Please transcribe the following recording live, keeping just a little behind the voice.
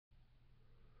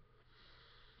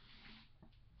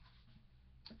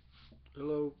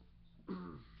Hello.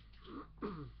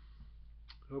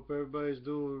 Hope everybody's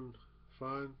doing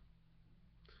fine.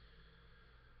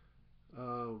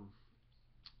 Um,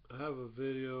 I have a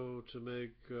video to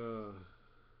make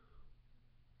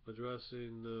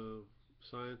addressing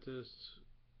scientists,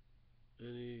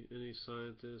 any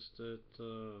scientists that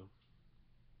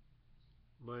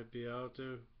might be out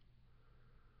there.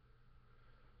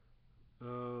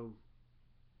 Um,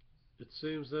 it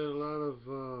seems that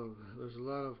there's a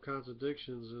lot of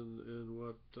contradictions in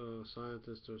what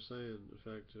scientists are saying. In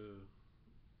fact,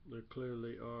 there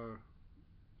clearly are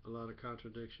a lot of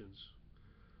contradictions.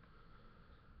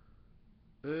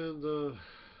 And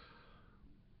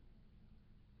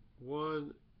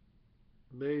one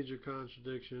major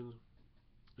contradiction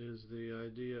is the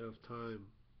idea of time.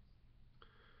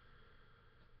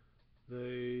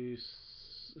 They,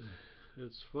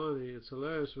 it's funny, it's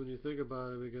hilarious when you think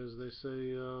about it because they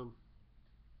say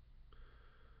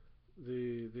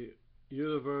the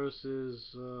universe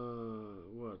is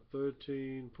what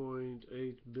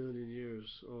 13.8 billion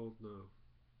years old now,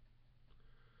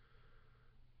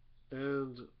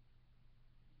 and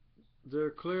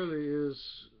there clearly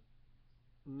is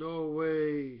no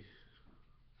way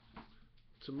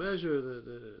to measure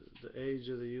the age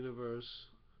of the universe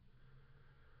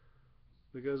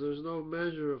because there's no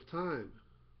measure of time.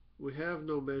 We have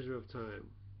no measure of time.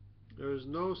 There is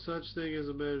no such thing as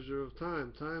a measure of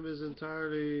time. Time is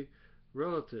entirely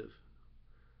relative,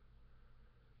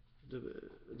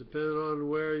 depending on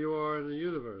where you are in the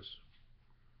universe.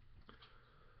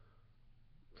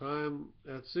 Time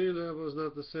at sea level is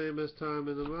not the same as time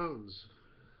in the mountains.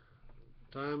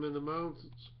 Time in the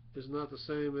mountains is not the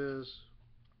same as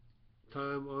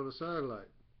time on a satellite.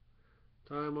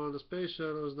 Time on the space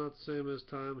shuttle is not the same as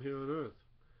time here on Earth.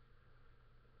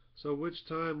 So which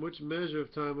measure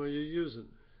of time are you using?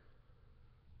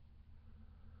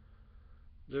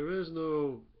 There is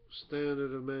no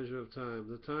standard of measure of time.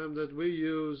 The time that we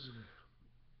use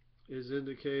is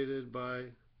indicated by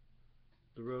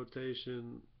the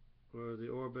rotation or the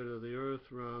orbit of the Earth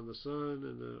around the Sun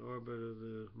and the orbit of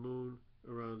the Moon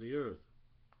around the Earth,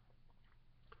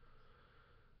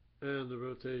 and the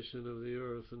rotation of the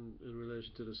Earth in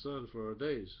relation to the Sun for our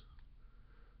days.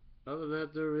 Other than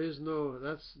that, there is no.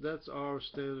 That's our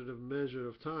standard of measure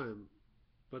of time,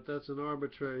 but that's an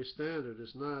arbitrary standard.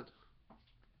 It's not.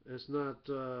 It's not.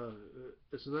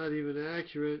 It's not even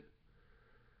accurate.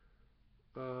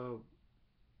 Uh,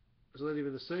 it's not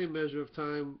even the same measure of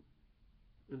time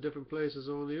in different places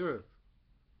on the Earth,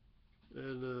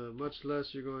 and much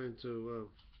less you're going to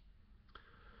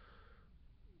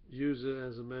use it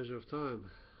as a measure of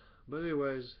time. But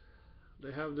anyways,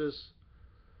 they have this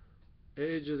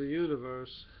age of the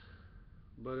universe,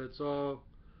 but it's all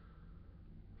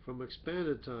from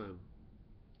expanded time.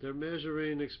 They're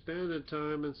measuring expanded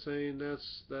time and saying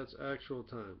that's actual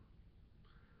time,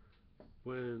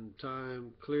 when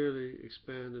time clearly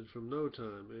expanded from no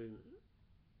time.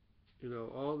 And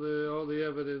all the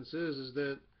evidence is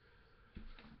that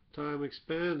time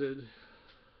expanded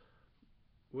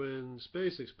when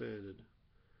space expanded.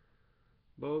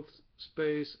 Both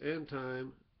space and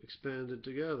time expanded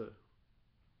together.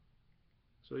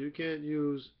 So you can't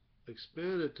use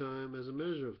expanded time as a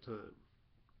measure of time,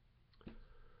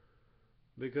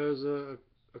 because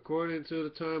according to the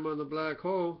time on the black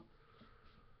hole,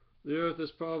 the Earth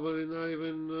is probably not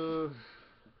even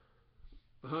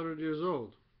 100 years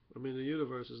old. I mean, the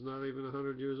universe is not even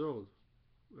 100 years old,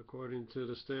 according to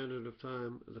the standard of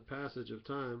time, the passage of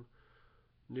time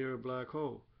near a black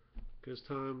hole, because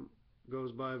time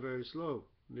goes by very slow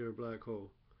near a black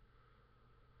hole.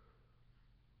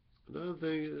 Another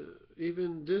thing,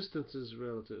 even distance is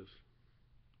relative.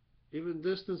 Even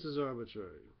distance is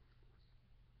arbitrary.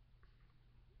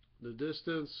 The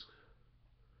distance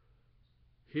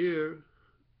here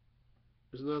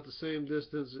is not the same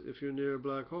distance if you're near a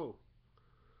black hole.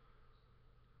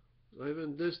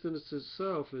 Even distance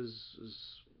itself is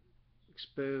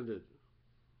expanded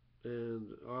and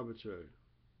arbitrary.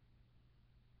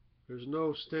 There's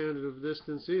no standard of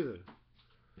distance either.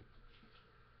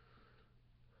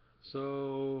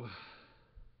 So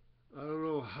I don't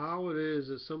know how it is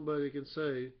that somebody can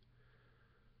say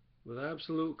with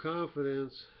absolute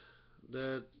confidence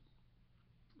that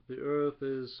the Earth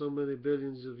is so many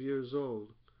billions of years old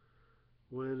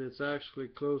when it's actually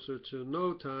closer to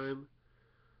no time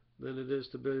than it is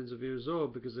to billions of years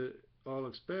old, because it all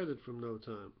expanded from no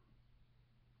time.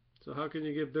 So how can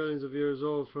you get billions of years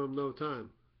old from no time?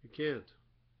 You can't.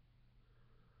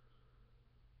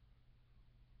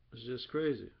 It's just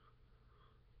crazy.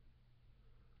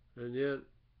 And yet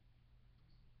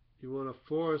you want to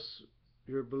force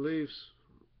your beliefs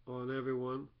on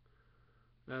everyone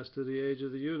as to the age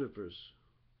of the universe,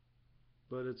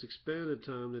 but it's expanded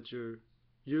time that you're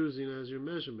using as your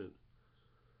measurement,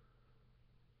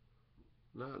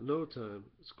 not no time.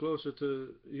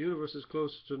 The universe is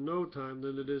closer to no time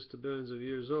than it is to billions of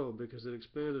years old, because it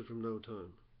expanded from no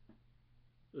time.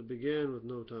 It began with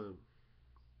no time.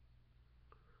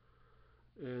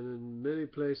 And in many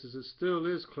places it still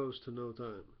is close to no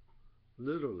time,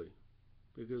 literally,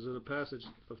 because of the passage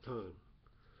of time.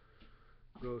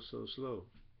 It goes so slow.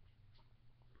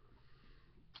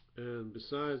 And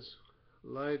besides,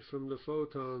 light from the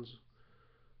photons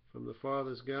from the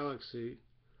farthest galaxy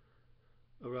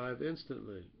arrive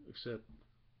instantly, except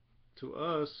to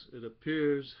us it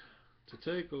appears to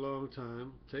take a long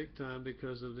time,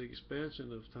 because of the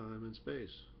expansion of time and space.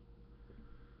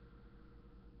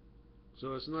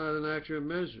 So it's not an accurate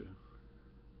measure.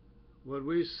 What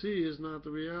we see is not the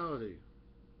reality.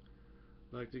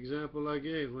 Like the example I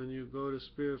gave, when you go to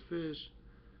spear a fish,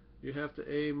 you have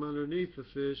to aim underneath the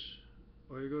fish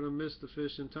or you're going to miss the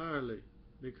fish entirely,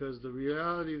 because the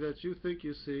reality that you think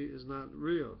you see is not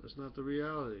real. It's not the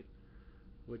reality.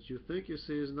 What you think you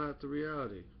see is not the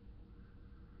reality.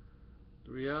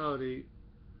 The reality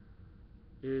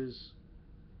is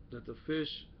that the fish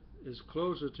is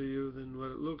closer to you than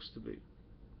what it looks to be,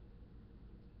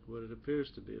 what it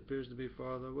appears to be. It appears to be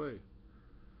farther away.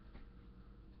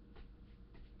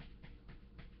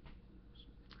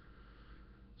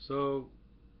 So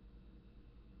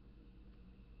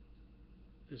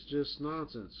it's just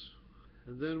nonsense.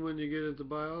 And then when you get into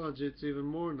biology, it's even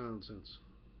more nonsense.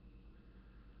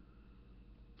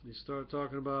 You start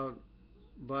talking about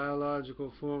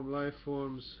biological life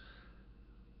forms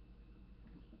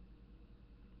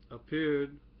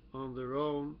appeared on their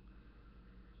own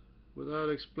without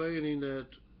explaining that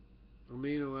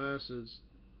amino acids,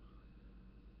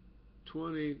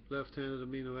 20 left-handed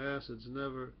amino acids,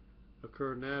 never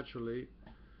occur naturally,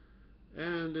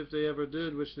 and if they ever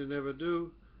did, which they never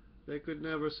do, they could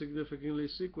never significantly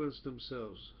sequence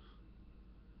themselves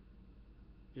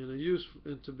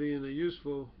into being a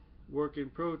useful working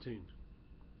protein.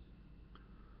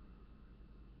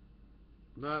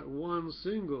 Not one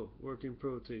single working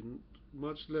protein,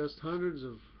 much less hundreds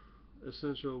of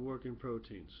essential working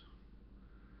proteins.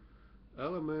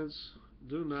 Elements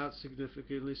do not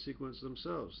significantly sequence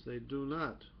themselves. They do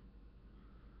not.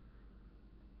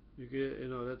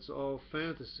 That's all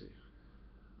fantasy.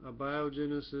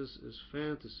 Abiogenesis is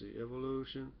fantasy.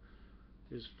 Evolution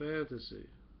is fantasy.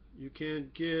 You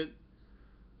can't get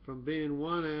from being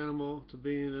one animal to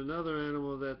being another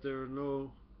animal that there are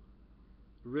no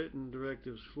written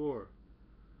directives for,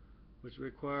 which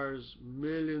requires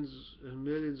millions and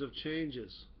millions of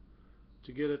changes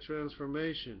to get a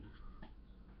transformation.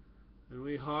 And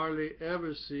we hardly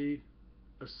ever see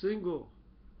a single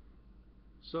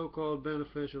so-called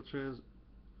beneficial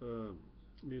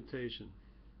mutation.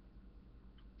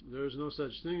 There is no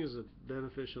such thing as a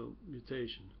beneficial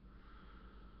mutation.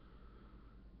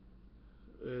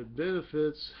 It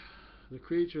benefits the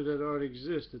creature that already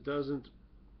exists. It doesn't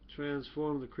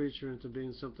transform the creature into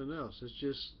being something else. It's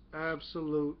just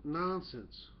absolute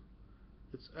nonsense.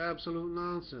 It's absolute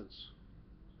nonsense.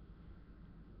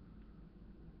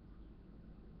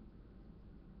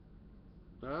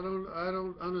 I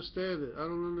don't understand it. I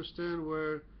don't understand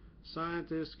where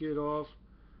scientists get off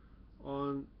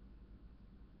on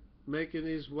making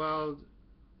these wild,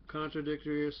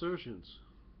 contradictory assertions.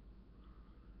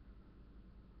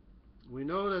 We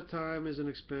know that time is an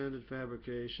expanded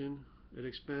fabrication. It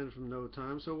expanded from no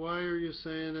time. So why are you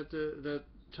saying that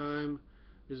time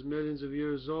is millions of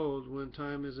years old when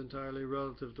time is entirely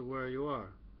relative to where you are?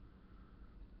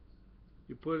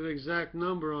 You put an exact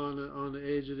number on the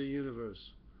age of the universe,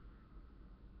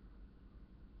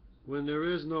 when there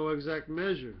is no exact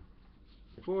measure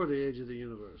for the age of the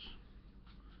universe.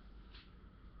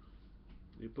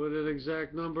 You put an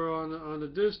exact number on the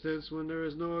distance when there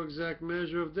is no exact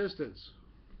measure of distance.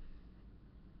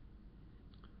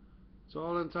 It's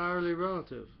all entirely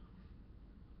relative.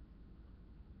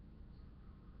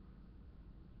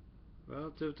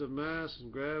 Relative to mass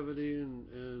and gravity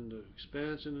and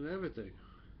expansion and everything.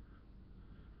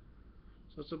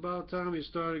 So it's about time you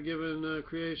started giving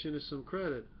creationists some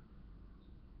credit.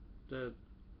 That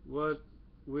what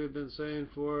we've been saying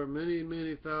for many,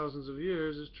 many thousands of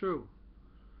years is true.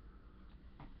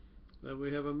 That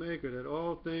we have a maker, that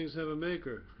all things have a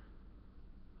maker.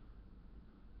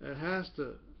 It has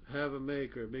to have a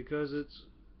maker, because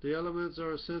the elements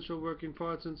are essential working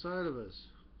parts inside of us.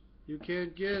 You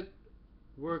can't get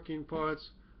working parts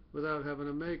without having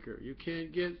a maker. You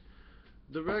can't get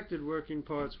directed working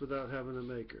parts without having a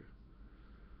maker.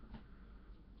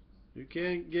 You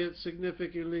can't get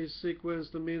significantly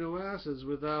sequenced amino acids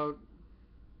without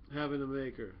having a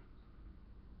maker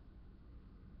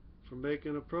for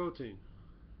making a protein,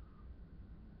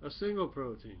 a single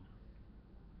protein.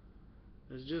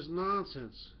 It's just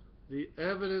nonsense. The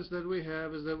evidence that we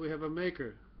have is that we have a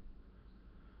maker.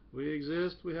 We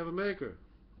exist, we have a maker.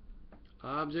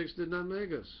 Objects did not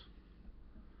make us.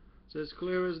 It's as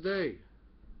clear as day.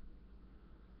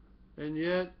 And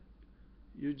yet,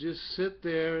 you just sit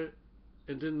there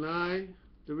and deny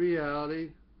the reality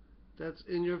that's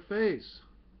in your face.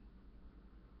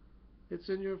 It's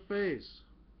in your face.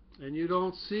 And you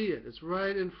don't see it. It's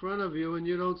right in front of you and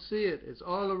you don't see it. It's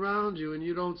all around you and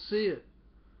you don't see it.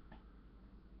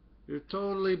 You're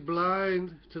totally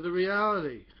blind to the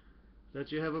reality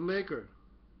that you have a maker.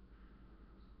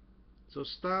 So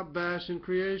stop bashing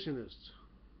creationists.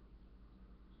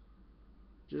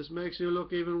 Just makes you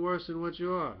look even worse than what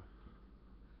you are.